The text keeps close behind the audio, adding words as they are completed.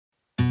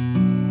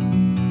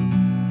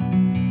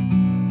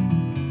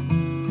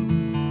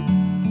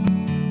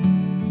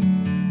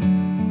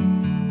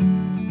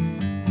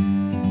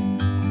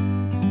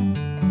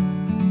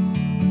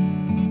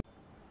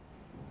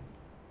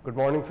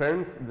morning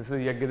friends, this is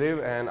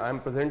Yagyadev and I am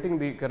presenting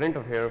the current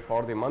affair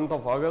for the month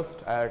of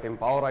August at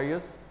Empower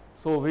IAS.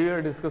 So we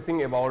are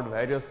discussing about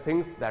various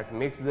things that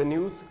makes the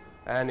news,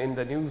 and in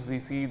the news we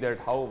see that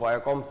how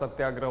Viacom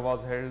Satyagraha was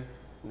held,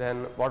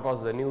 then what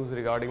was the news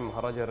regarding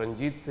Maharaja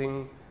Ranjit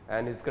Singh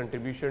and his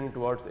contribution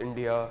towards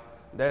India,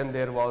 then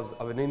there was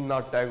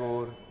Abanindranath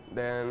Tagore,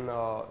 then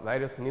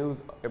various news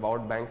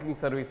about banking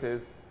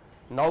services.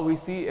 Now we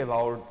see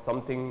about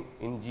something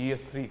in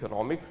GS3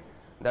 economics,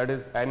 that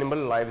is animal,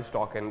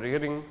 livestock and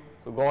rearing.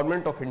 So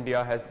government of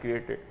India has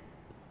created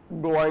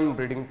bovine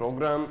breeding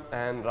program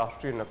and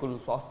Rashtriya Nakul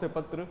Swasthya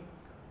Patra.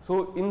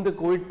 So in the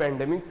COVID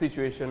pandemic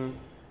situation,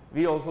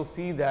 we also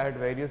see that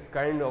various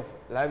kind of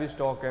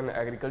livestock and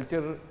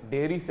agriculture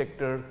dairy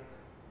sectors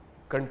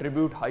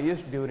contribute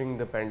highest during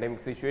the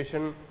pandemic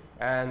situation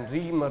and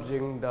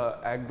re-emerging the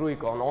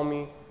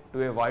agro-economy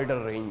to a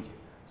wider range.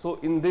 So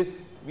in this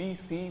we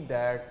see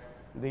that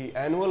the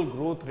annual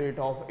growth rate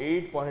of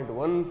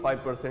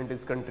 8.15%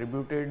 is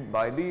contributed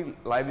by the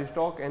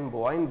livestock and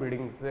bovine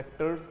breeding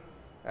sectors,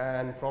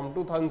 and from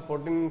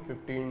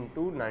 2014-15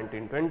 to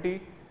 19-20,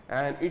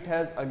 and it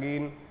has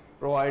again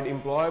provide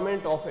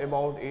employment of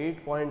about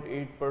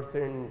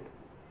 8.8%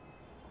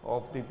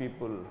 of the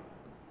people.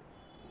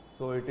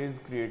 So it is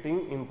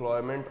creating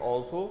employment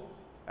also,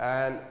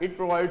 and it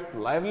provides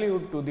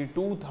livelihood to the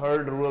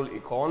 2/3 rural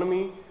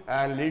economy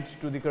and leads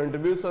to the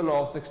contribution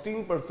of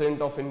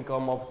 16% of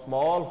income of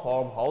small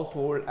farm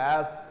household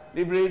as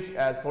leverage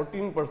as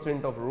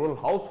 14% of rural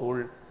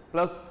household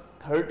plus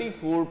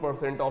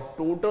 34% of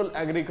total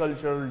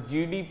agricultural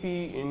GDP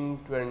in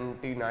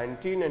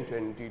 2019 and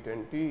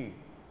 2020.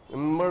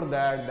 Remember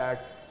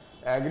that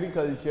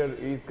agriculture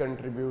is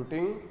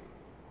contributing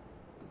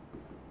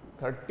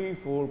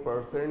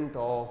 34%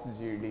 of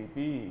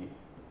GDP.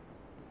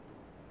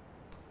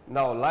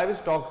 Now,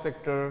 livestock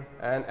sector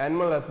and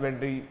animal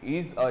husbandry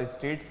is a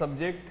state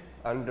subject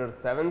under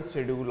 7th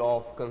schedule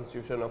of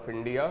Constitution of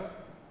India,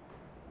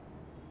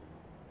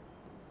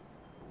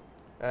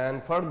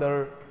 and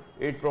further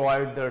it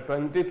provides the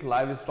 20th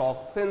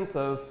livestock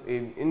census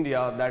in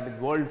India, that is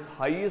world's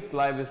highest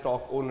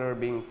livestock owner,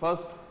 being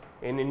first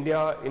in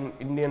India in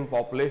Indian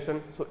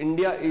population. So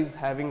India is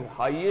having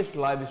highest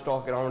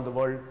livestock around the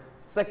world,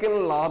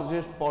 second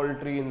largest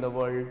poultry in the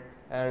world,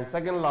 and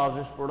second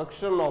largest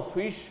production of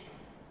fish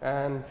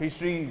and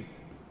fisheries.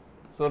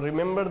 So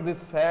remember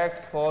this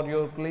facts for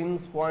your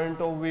claims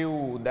point of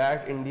view,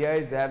 that India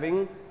is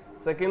having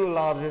second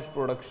largest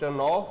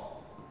production of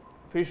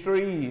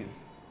fisheries,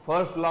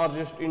 first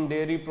largest in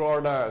dairy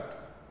products,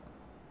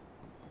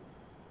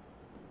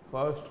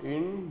 first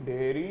in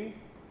dairy,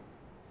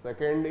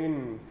 second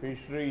in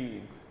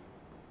fisheries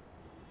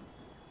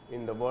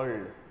in the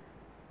world.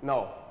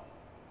 Now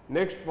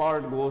next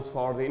part goes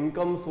for the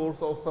income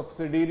source of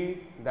subsidiary,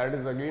 that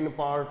is again a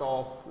part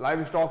of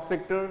livestock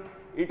sector.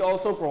 It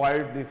also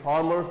provides the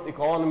farmers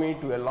economy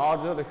to a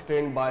larger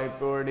extent by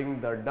providing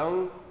the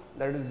dung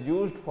that is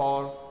used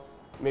for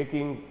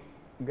making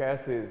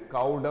gases,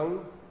 cow dung,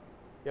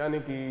 यानी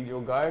कि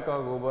जो गाय का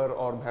गोबर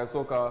और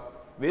भैंसों का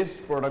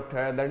waste product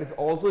है, that is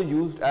also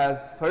used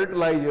as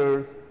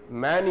fertilizers,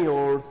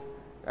 manures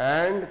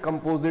and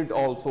composite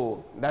also,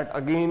 that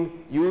again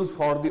used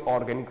for the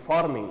organic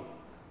farming.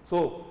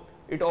 So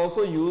it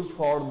also used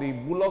for the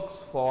bullocks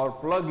for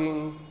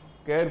plugging,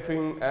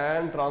 carrying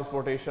and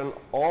transportation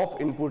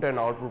of input and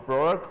output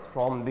products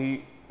from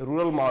the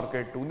rural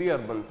market to the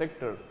urban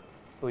sector.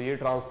 तो ये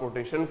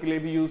transportation के लिए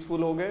भी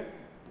useful हो गए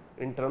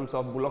in terms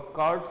of bullock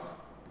carts.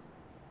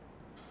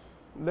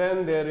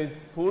 Then there is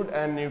food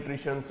and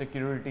nutrition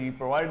security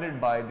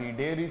provided by the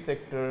dairy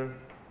sector,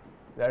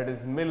 that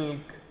is milk,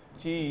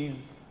 cheese,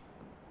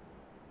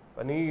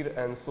 paneer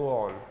and so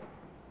on.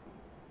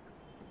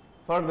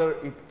 Further,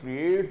 it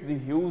creates the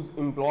huge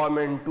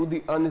employment to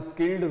the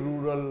unskilled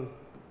rural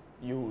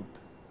youth.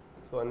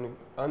 So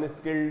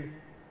unskilled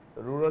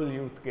rural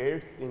youth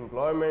gets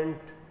employment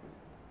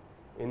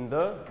in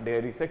the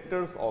dairy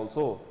sectors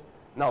also.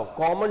 Now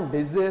common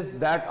diseases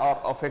that are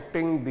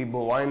affecting the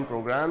bovine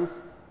programs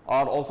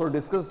are also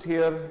discussed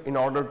here in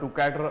order to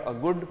cater a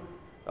good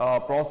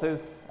process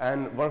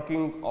and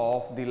working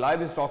of the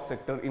livestock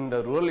sector in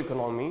the rural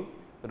economy.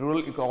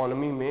 Rural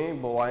economy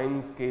में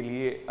बोवाइन्स के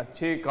लिए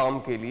अच्छे काम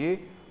के लिए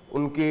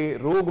उनके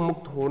रोग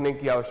मुक्त होने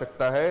की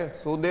आवश्यकता है.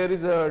 So there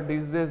is a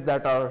diseases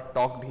that are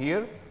talked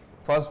here.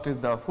 First is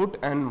the foot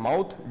and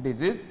mouth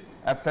disease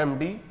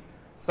FMD.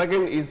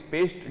 Second is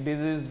paste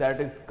disease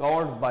that is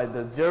covered by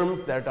the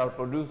germs that are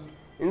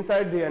produced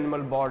inside the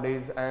animal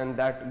bodies and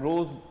that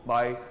grows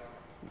by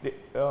the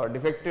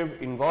defective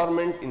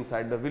environment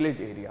inside the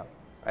village area.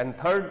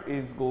 And third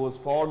is goes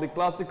for the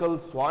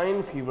classical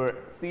swine fever,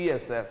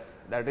 CSF,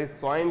 that is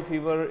swine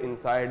fever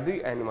inside the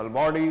animal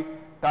body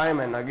time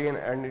and again,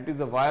 and it is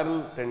a viral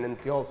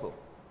tendency also.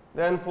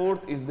 Then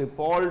fourth is the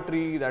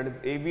poultry, that is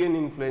avian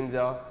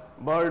influenza,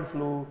 bird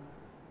flu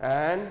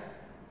and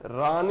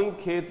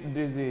Ranikhet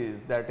disease,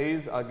 that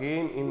is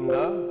again in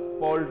the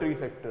poultry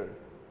sector.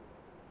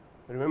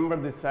 Remember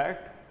this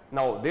fact,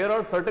 Now, there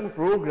are certain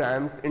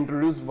programs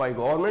introduced by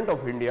Government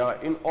of India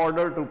in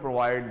order to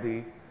provide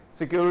the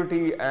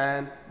security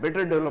and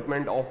better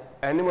development of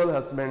animal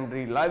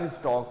husbandry,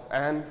 livestock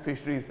and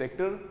fishery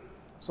sector.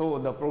 So,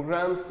 the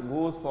programs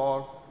goes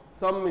for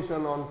some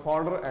mission on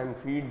fodder and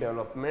feed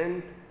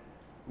development,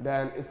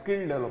 then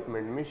skill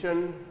development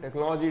mission,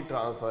 technology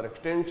transfer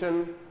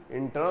extension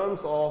in terms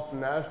of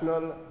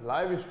national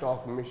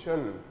livestock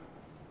mission.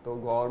 तो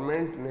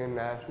government ने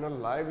national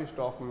live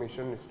stock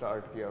mission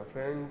start किया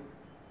friends,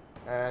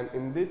 and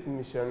in this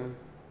mission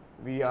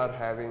we are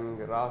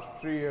having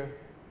राष्ट्रीय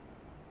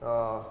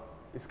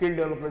skill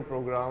development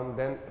programme.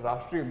 Then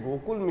राष्ट्रीय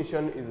Gokul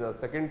mission is a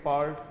second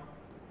part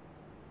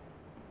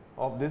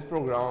of this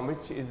program,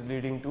 which is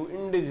leading to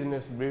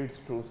indigenous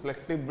breeds through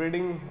selective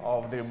breeding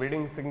of their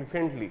breeding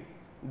significantly.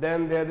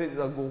 Then there is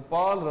a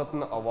Gopal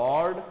Ratna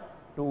award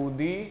to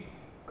the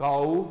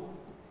cow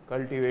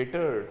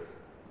cultivators.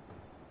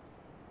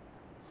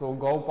 So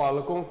गौ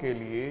पालकों के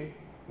लिए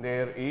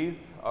there is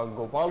a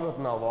Gopal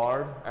Ratna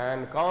award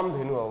and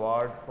Kamdhenu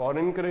award for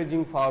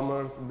encouraging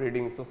farmers,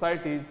 breeding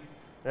societies,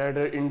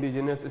 rather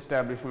indigenous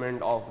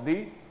establishment of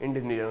the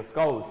indigenous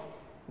cows.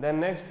 Then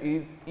next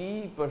is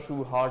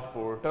e-Pashu Heart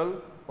portal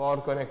for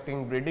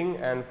connecting breeding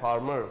and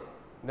farmers.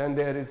 Then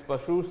there is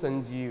Pashu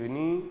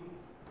Sanjeevani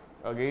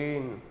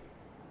again.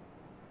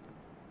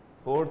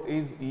 Fourth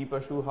is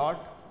e-Pashu Heart,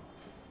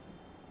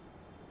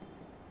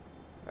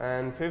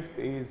 and fifth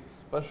is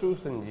Pashu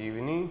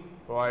Sanjeevani,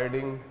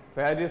 providing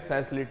various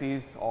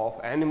facilities of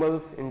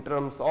animals in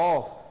terms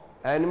of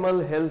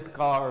animal health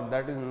card,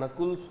 that is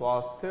Nakul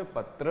Swasthya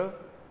Patra,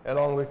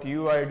 along with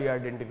UID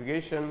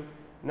identification.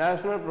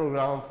 National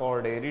program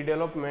for dairy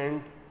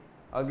development,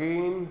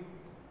 again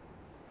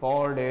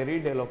for dairy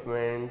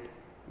development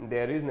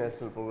there is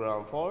national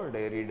program for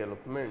dairy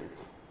development,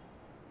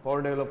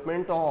 for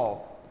development of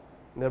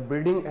the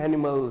breeding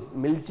animals,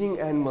 milking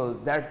animals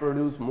that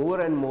produce more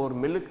and more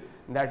milk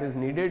that is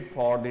needed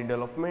for the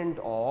development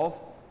of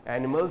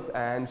animals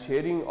and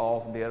sharing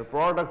of their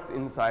products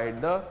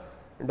inside the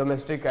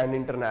domestic and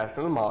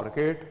international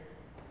market.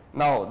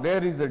 Now,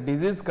 there is a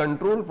disease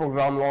control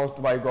program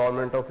launched by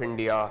Government of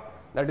India,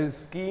 that is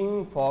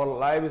scheme for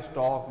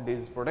livestock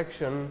disease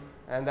protection,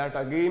 and that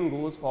again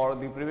goes for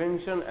the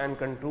prevention and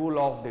control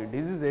of the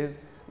diseases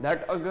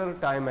that occur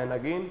time and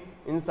again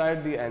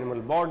inside the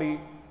animal body.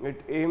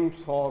 It aims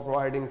for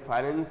providing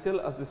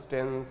financial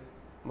assistance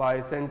by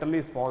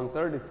centrally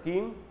sponsored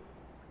scheme,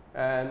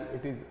 and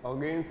it is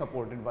again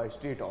supported by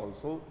state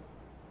also.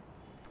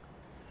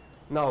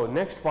 Now,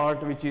 next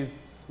part which is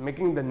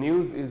making the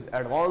news is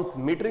advanced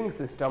metering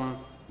system.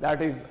 That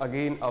is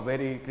again a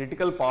very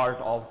critical part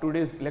of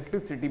today's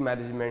electricity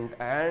management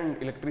and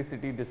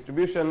electricity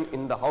distribution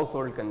in the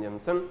household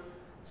consumption.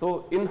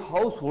 So, in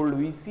household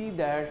we see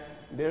that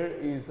there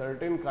is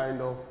certain kind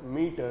of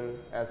meter,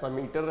 ऐसा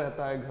metre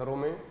रहता है घरों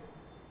में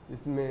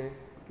जिसमें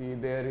कि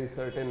there is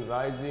certain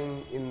rising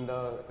in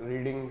the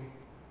reading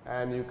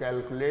and you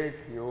calculate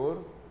your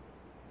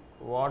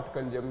watt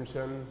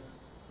consumption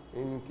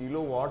in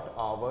kilowatt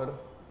hour.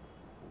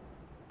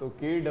 तो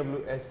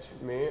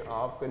kWh में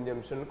आप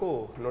कंजम्पशन को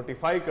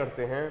नोटिफाई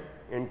करते हैं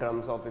in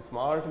terms of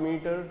smart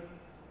meters,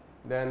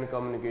 then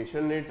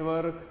communication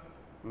network,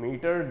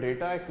 metre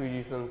data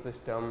acquisition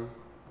system,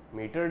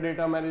 metre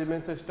data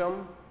management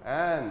system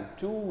and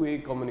two way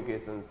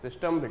communication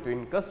system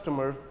between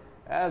customers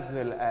as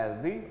well as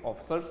the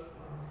officers.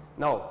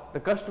 Now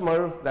the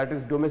customers that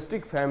is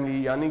domestic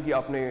family, यानी कि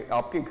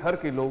आपके घर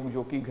के लोग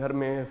जो कि घर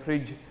में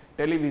fridge,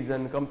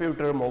 television,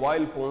 computer,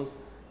 mobile phones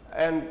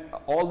and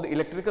all the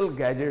electrical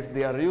gadgets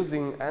they are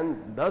using,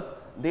 and thus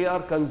they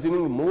are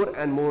consuming more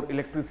and more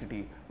electricity.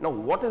 Now,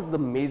 what is the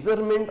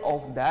measurement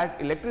of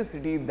that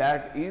electricity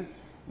that is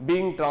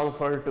being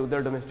transferred to the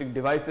domestic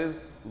devices?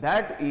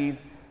 That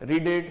is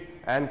read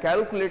and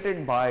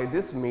calculated by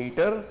this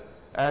meter,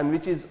 and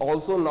which is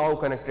also now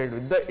connected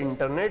with the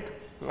internet.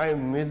 I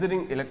am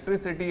measuring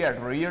electricity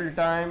at real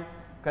time,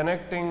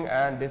 connecting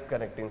and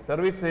disconnecting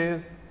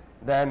services,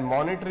 then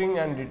monitoring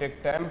and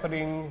detect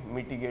tampering,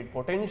 mitigate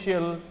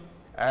potential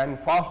and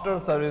faster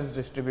service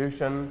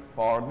distribution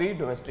for the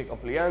domestic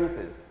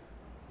appliances.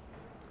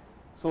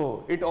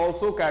 So, it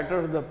also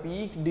caters the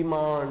peak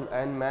demand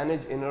and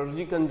manage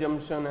energy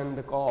consumption and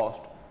the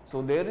cost.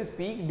 So, there is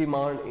peak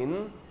demand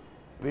in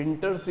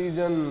winter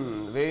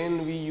season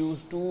when we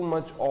use too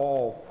much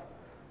of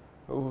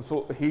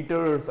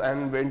heaters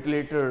and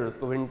ventilators.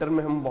 तो winter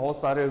में हम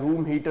बहुत सारे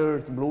room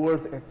heaters,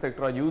 blowers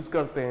etc. use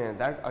करते हैं,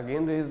 that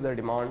again raise the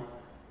demand.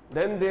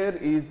 Then there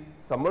is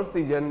summer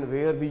season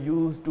where we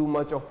use too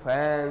much of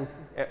fans,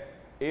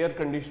 air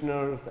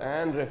conditioners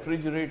and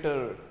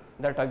refrigerator,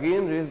 that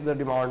again raise the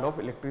demand of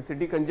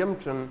electricity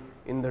consumption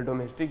in the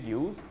domestic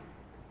use,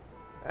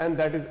 and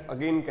that is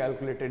again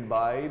calculated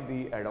by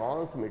the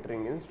advanced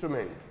metering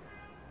instrument.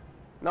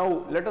 Now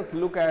let us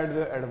look at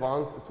the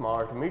advanced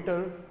smart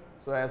meter.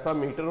 So ऐसा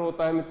metre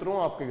होता है मित्रों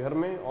आपके घर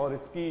में, और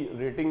इसकी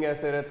rating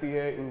ऐसे रहती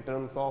है in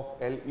terms of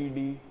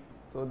LED.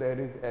 So there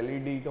is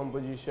LED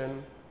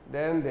composition,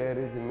 then there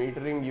is a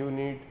metering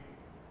unit,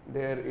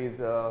 there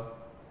is a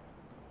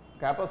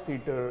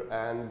capacitor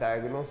and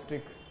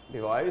diagnostic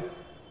device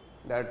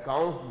that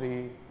counts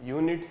the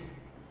units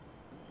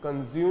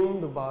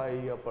consumed by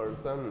a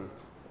person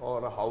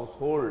or a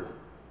household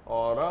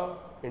or a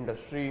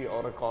industry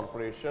or a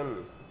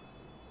corporation,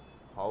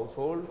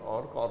 household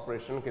और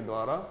corporation के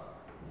द्वारा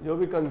जो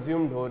भी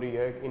consumed हो रही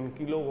है in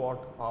kilowatt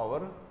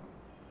hour,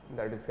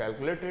 that is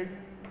calculated.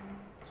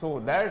 So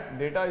that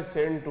data is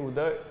sent to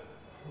the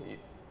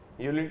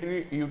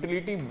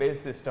utility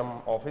based system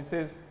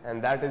offices,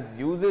 and that is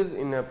uses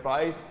in a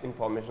price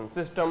information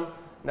system,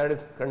 that is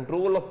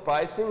control of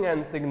pricing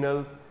and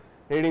signals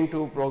leading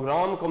to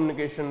program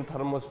communication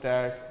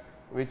thermostat,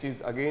 which is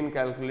again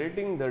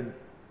calculating the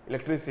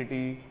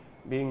electricity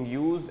being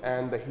used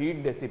and the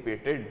heat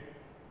dissipated.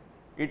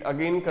 It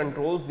again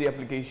controls the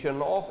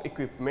application of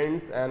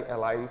equipments and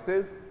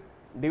alliances.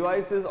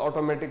 Devices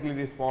automatically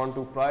respond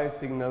to price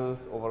signals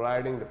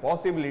overriding the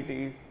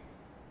possibilities.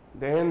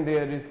 Then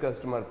there is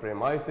customer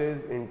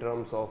premises in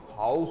terms of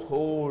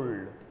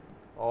household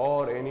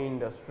or any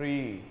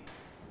industry.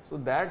 So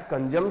that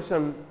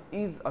consumption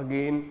is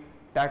again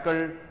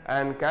tackled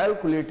and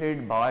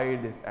calculated by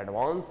this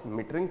advanced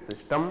metering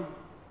system.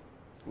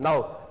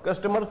 Now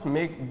customers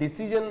make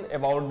decision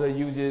about the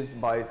uses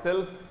by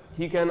self.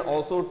 He can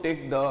also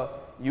take the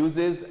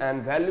uses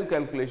and value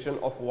calculation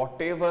of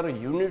whatever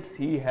units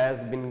he has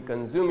been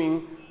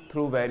consuming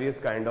through various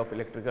kind of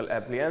electrical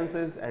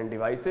appliances and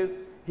devices.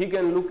 He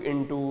can look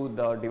into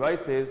the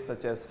devices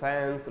such as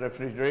fans,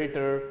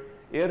 refrigerator,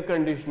 air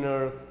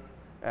conditioners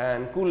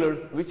and coolers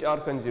which are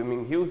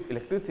consuming huge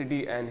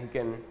electricity, and he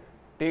can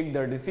take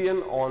the decision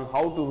on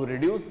how to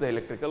reduce the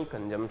electrical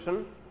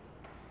consumption.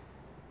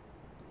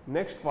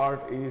 Next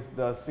part is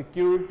the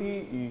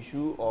security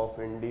issue of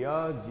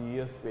India,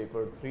 GS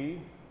paper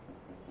 3,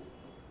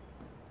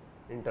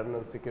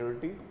 internal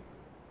security.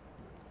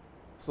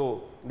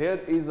 So there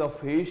is a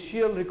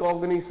facial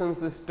recognition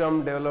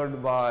system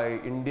developed by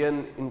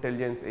Indian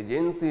intelligence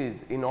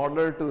agencies in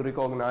order to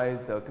recognize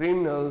the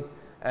criminals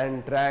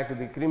and track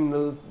the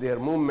criminals, their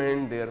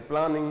movement, their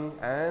planning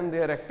and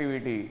their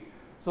activity.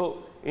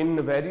 So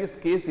in various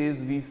cases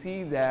we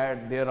see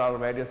that there are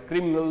various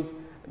criminals,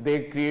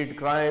 they create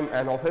crime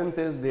and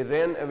offenses, they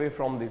ran away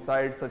from the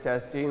site such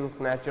as chain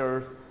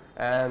snatchers,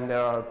 and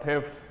there are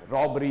thefts,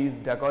 robberies,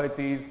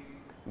 dacoities,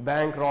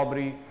 bank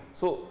robbery.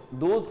 So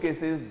those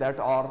cases that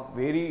are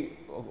very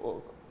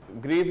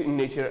grave in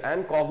nature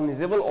and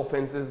cognizable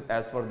offenses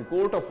as per the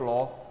court of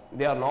law,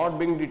 they are not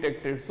being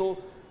detected.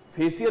 So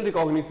facial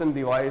recognition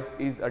device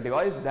is a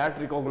device that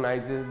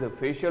recognizes the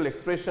facial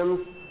expressions,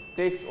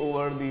 takes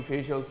over the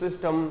facial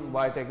system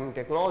by taking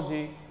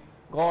technology.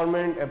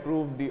 Government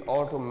approved the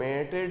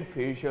automated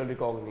facial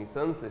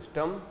recognition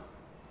system,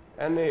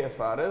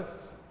 NAFRS,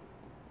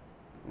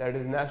 that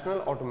is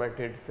National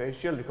Automated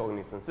Facial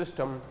Recognition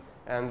System,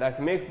 and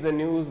that makes the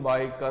news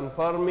by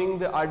confirming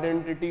the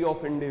identity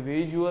of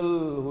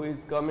individual who is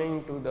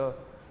coming to the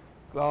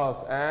class.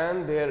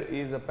 And there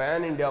is a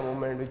Pan India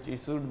movement which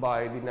is issued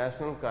by the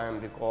National Crime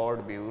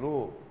Record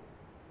Bureau,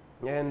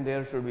 and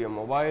there should be a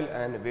mobile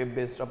and web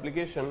based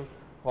application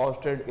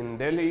hosted in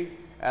Delhi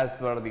as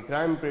per the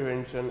crime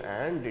prevention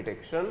and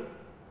detection.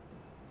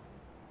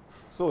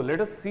 So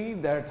let us see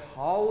that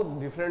how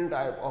different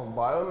type of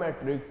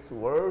biometrics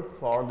works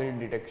for the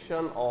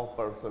detection of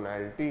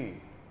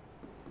personality.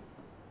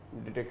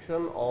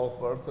 Detection of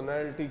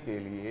personality के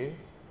लिए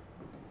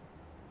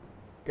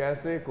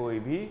कैसे कोई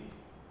भी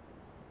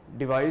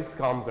device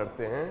काम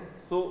करते हैं.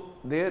 So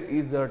there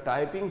is a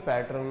typing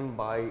pattern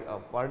bye a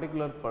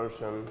particular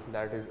person,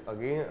 that is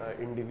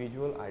again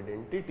individual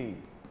identity.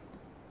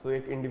 सो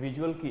एक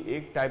individual की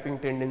एक टाइपिंग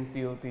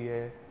टेंडेंसी होती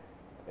है.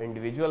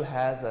 Individual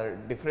has a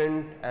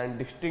different and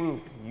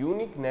distinct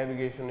unique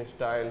navigation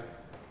style.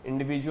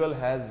 Individual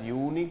has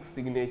unique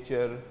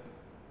signature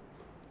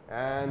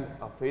and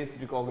a face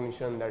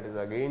recognition that is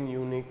again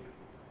unique.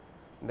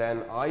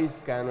 Then eye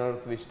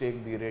scanners which take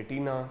the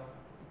retina.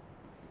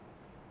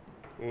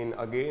 In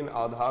again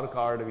Aadhaar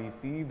card we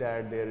see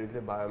that there is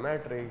a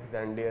biometric.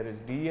 Then there is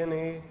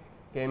DNA,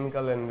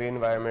 chemical and vein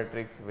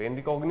biometrics,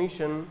 vein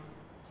recognition,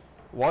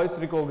 voice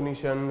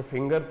recognition,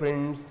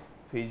 fingerprints,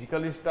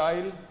 physical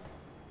style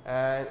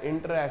and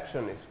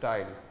interaction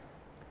style.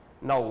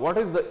 Now what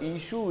is the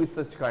issue with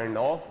such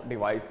kind of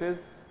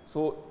devices?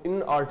 So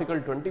in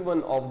Article 21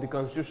 of the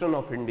Constitution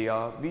of India,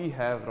 we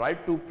have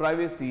right to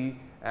privacy,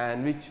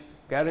 and which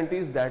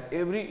guarantees that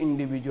every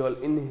individual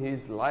in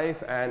his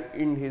life and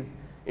in his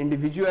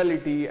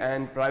individuality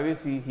and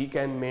privacy, he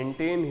can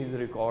maintain his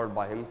record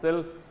by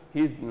himself.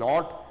 He is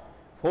not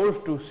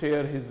forced to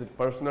share his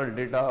personal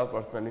data,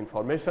 personal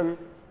information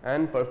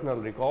and personal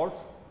records.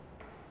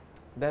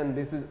 Then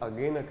this is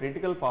again a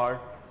critical part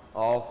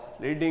of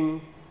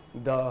leading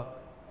the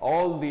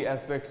all the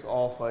aspects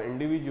of an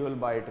individual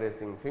by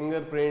tracing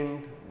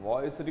fingerprint,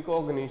 voice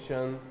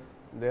recognition.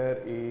 There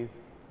is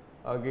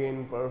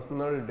again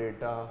personal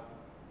data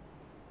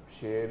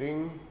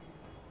sharing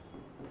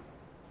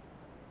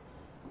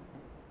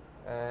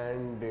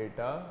and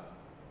data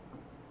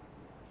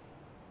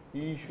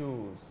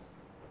issues.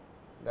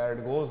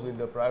 that goes with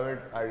the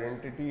private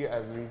identity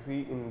as we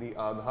see in the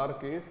Aadhaar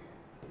case.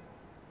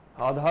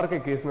 आधार के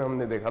case में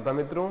हमने देखा था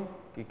मित्रों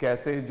कि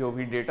कैसे जो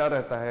भी डेटा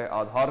रहता है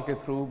आधार के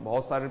थ्रू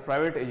बहुत सारे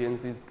प्राइवेट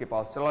एजेंसीज के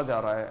पास चला जा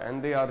रहा है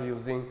and they are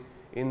using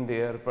in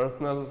their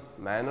personal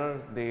manner,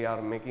 they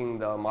are making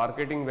the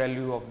marketing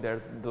value of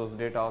those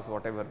data,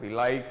 whatever we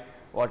like,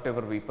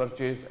 whatever we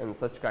purchase, and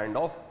such kind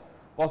of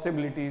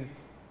possibilities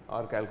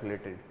are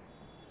calculated.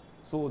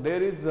 So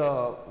there is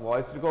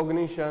voice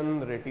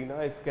recognition,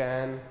 retina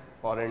scan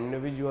for an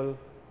individual,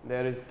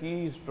 there is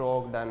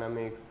keystroke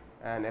dynamics,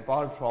 and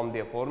apart from the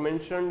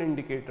aforementioned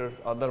indicators,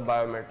 other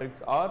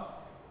biometrics are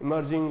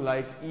emerging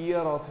like ear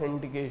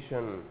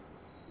authentication.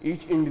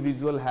 Each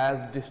individual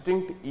has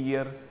distinct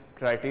ear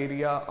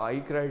criteria, eye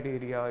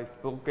criteria,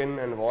 spoken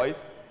and voice,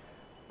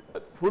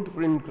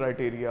 footprint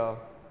criteria,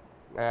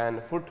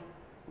 and foot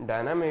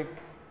dynamics,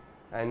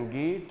 and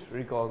gait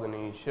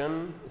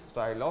recognition,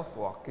 style of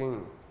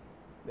walking.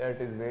 That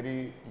is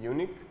very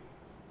unique.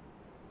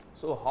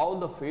 So how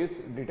the face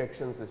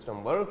detection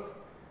system works?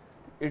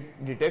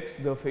 It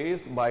detects the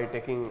face by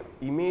taking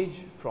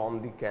image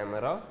from the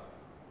camera.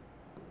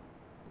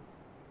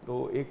 तो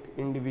एक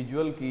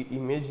individual की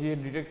image ये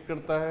detect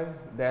करता है,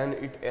 then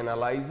it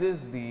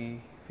analyses the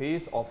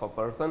face of a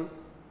person,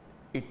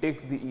 it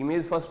takes the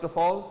image first of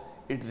all,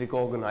 it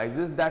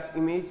recognises that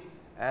image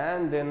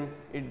and then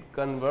it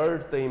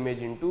converts the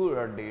image into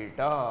a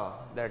data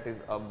that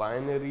is a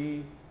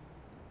binary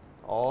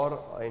और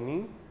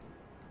any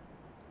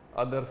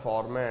other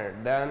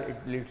format. Then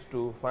it leads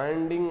to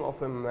finding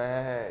of a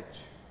match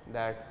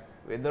that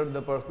whether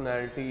the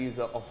personality is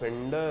a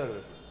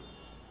offender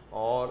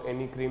or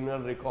any criminal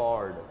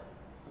record,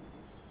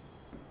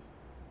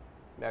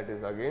 that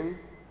is again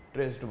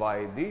traced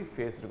by the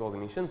face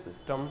recognition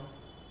system.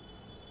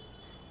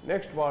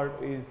 Next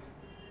part is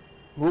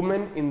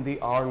women in the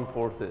armed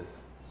forces.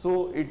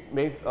 So it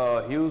makes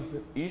huge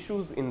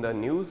issues in the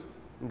news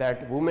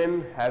that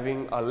women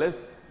having a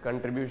less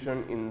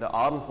contribution in the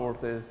armed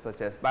forces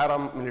such as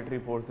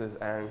paramilitary forces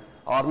and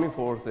army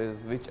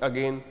forces, which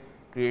again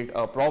create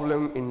a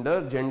problem in the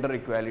gender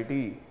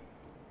equality.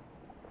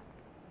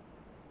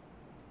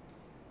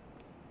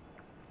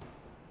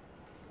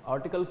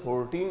 Article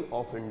 14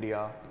 of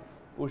India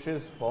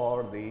pushes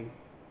for the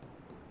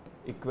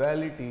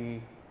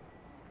equality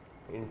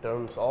in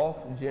terms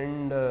of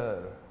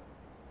gender,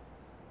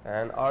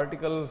 and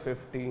Article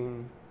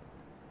 15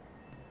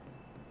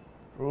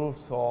 proves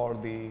for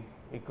the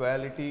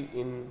equality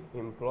in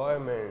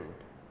employment.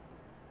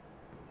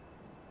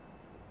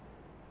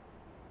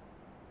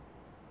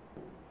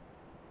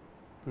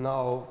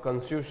 Now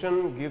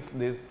Constitution gives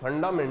these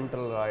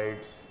fundamental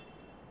rights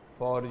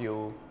for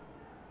you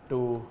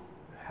to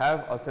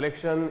have a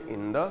selection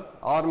in the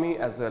army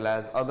as well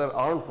as other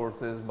armed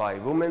forces by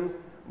women,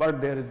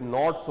 but there is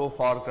not so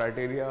far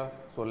criteria,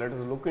 so let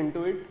us look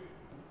into it.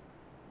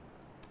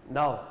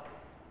 Now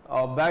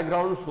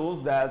background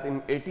shows that in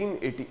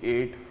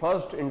 1888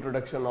 first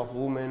introduction of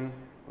women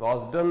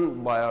was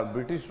done by a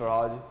British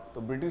Raj.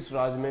 तो British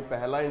राज में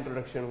पहला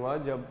introduction हुआ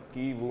जब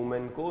कि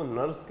women को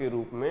nurse के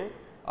रूप में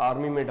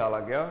आर्मी में डाला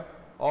गया,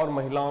 और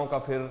महिलाओं का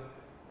फिर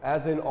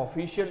as an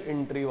official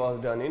entry was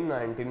done in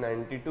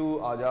 1992.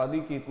 आज़ादी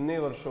के इतने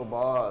वर्षों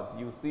बाद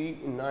you see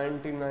in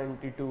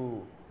 1992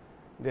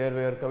 there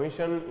where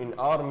commission in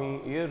army,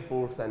 air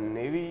force and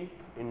navy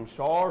in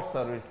short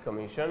service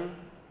commission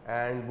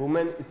and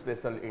women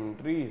special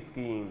entry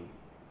scheme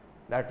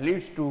that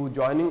leads to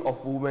joining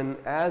of women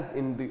as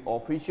in the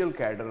official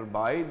cadre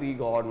by the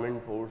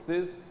government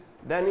forces.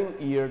 Then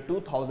in year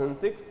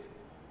 2006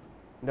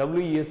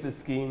 WES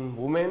scheme,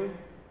 women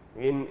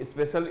in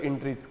special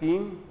entry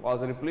scheme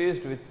was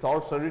replaced with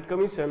short service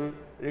commission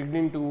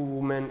leading to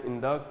women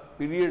in the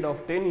period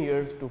of 10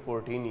 years to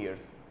 14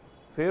 years.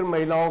 फिर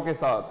महिलाओं के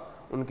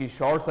साथ उनकी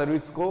short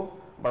service को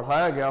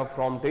बढ़ाया गया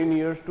from 10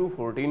 years to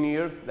 14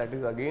 years. That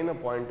is again a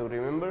point to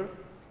remember.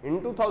 In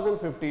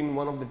 2015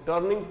 one of the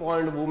turning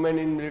point women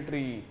in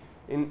military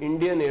in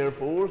Indian Air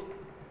Force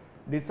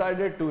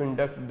decided to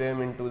induct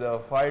them into the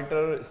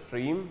fighter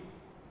stream,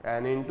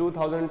 and in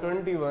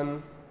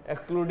 2021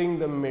 excluding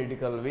the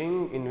medical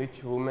wing in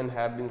which women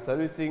have been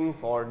servicing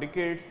for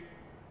decades,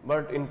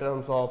 but in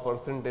terms of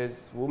percentage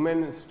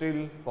women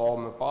still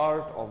form a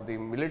part of the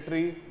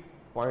military,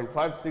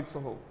 0.56%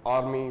 of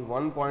army,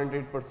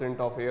 1.8%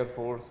 of air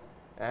force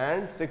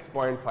and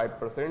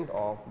 6.5%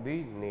 of the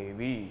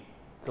navy.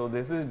 So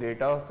this is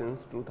data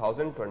since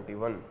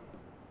 2021.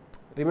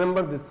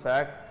 Remember this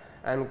fact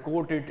and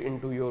quote it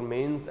into your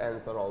mains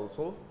answer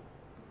also.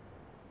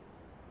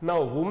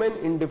 Now women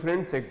in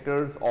different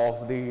sectors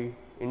of the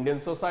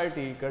Indian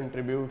society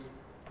contributes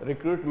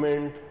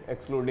recruitment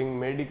excluding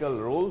medical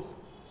roles.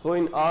 So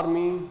in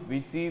army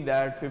we see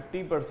that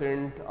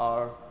 50%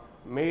 are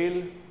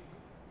male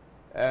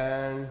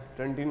and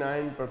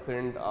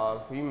 29%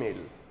 are female.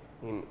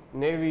 In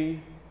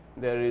navy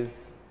there is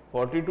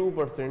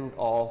 42%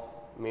 of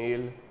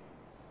male,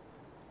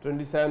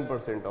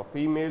 27% of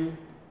female,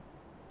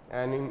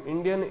 and in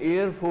Indian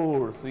Air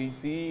Force we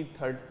see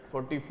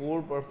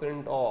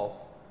 44% of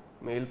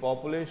male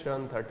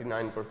population,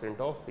 39%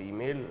 of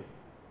female.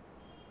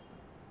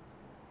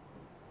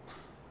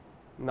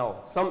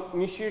 Now, some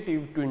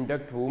initiative to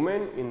induct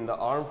women in the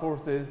armed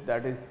forces,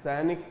 that is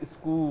Sainik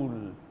School.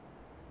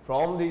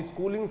 From the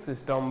schooling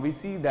system, we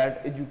see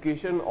that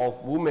education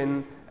of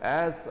women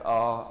as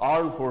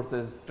armed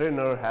forces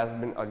trainer has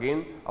been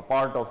again a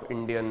part of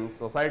Indian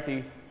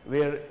society,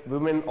 where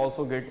women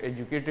also get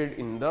educated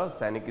in the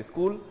Sainik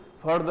School.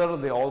 Further,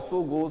 they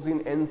also goes in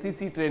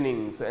NCC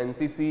training. So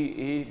NCC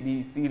A,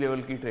 B, C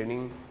level की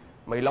training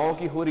महिलाओं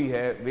की हो रही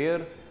है,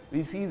 where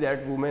we see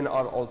that women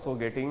are also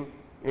getting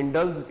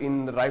indulged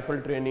in rifle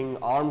training,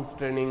 arms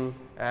training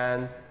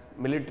and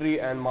military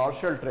and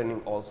martial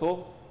training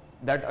also.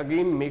 That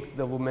again makes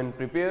the women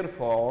prepare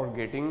for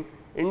getting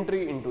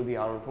entry into the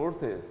armed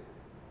forces.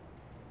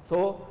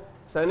 So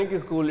Sainik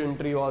School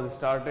entry was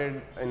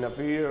started in a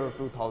period of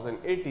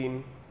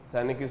 2018.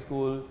 Sainik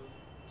School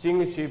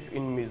Chingship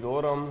in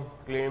Mizoram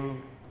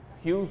claimed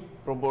huge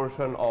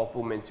proportion of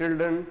women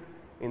children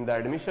in the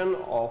admission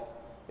of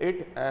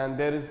it, and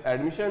there is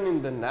admission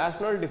in the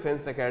National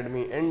Defence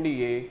Academy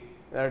NDA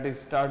that is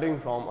starting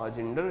from a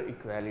gender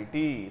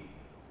equality.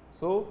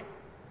 So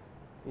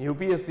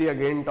UPSC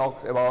again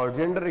talks about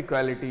gender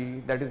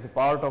equality, that is a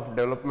part of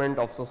development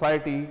of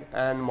society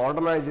and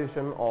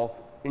modernization of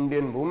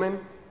Indian women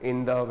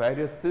in the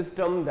various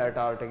systems that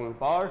are taking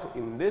part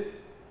in this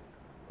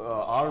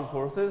armed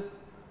forces.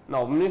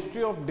 Now,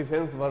 Ministry of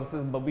Defence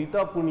versus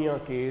Babita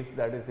Punia case,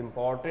 that is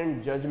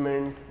important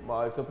judgment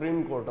by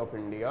Supreme Court of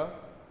India.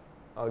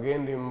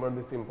 Again remember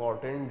this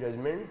important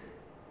judgments.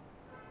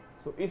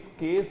 So इस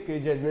case के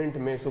judgement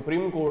में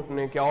supreme court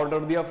ने क्या order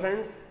दिया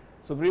friends?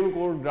 Supreme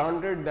court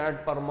granted that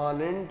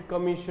permanent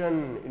commission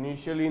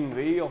initially in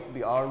way of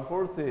the armed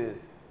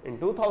forces in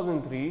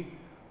 2003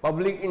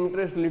 public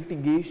interest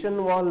litigation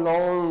was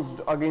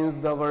launched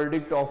against the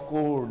verdict of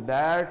court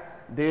that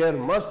there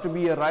must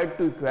be a right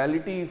to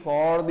equality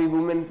for the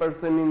women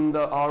person in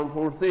the armed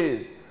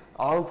forces.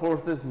 Armed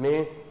forces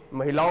में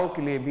महिलाओं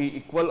के लिए भी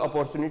equal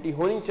opportunity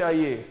होनी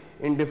चाहिए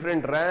in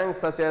different ranks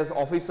such as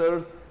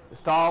officers,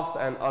 staffs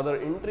and other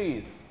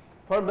entries.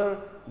 Further,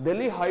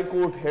 Delhi High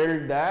Court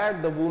held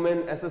that the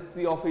women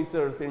SSC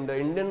officers in the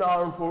Indian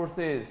Armed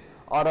Forces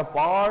are a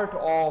part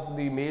of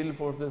the male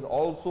forces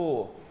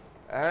also,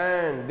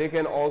 and they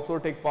can also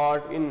take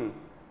part in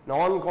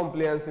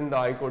non-compliance in the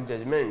High Court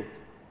judgment.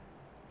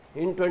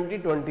 In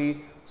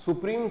 2020,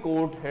 Supreme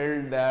Court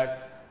held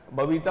that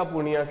Babita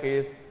Punia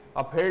case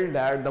upheld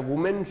that the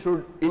women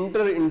should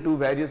enter into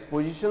various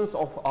positions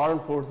of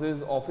armed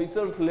forces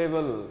officers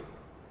level,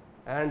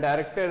 and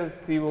directed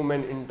see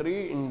women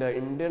entry in the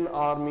Indian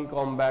Army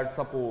combat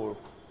support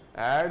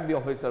at the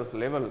officers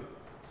level.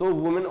 So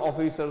women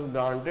officers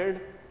granted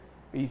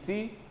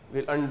PC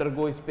will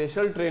undergo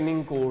special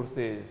training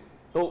courses.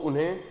 तो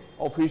उन्हें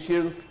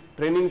officials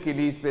training के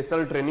लिए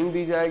special training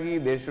दी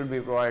जाएगी. They should be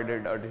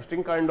provided a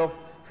distinct kind of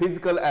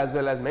physical as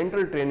well as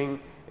mental training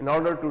in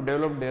order to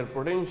develop their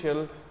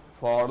potential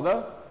for the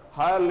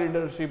higher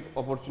leadership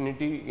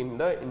opportunity in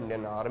the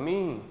Indian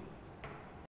Army.